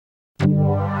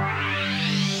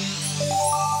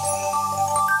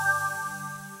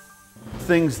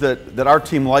Things that our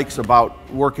team likes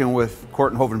about working with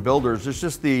Kortenhoven Builders is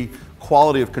just the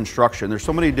quality of construction. There's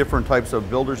so many different types of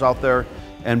builders out there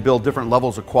and build different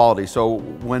levels of quality. So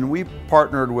when we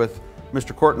partnered with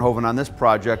Mr. Kortenhoven on this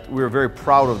project, we were very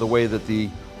proud of the way that the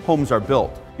homes are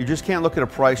built. You just can't look at a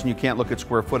price and you can't look at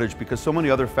square footage because so many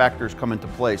other factors come into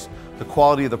place. The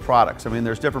quality of the products. I mean,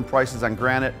 there's different prices on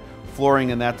granite,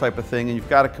 flooring and that type of thing, and you've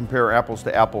got to compare apples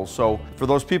to apples. So for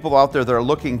those people out there that are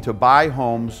looking to buy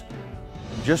homes,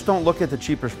 just don't look at the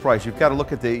cheapest price. You've got to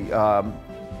look at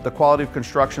the quality of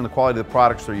construction, the quality of the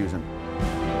products they're using.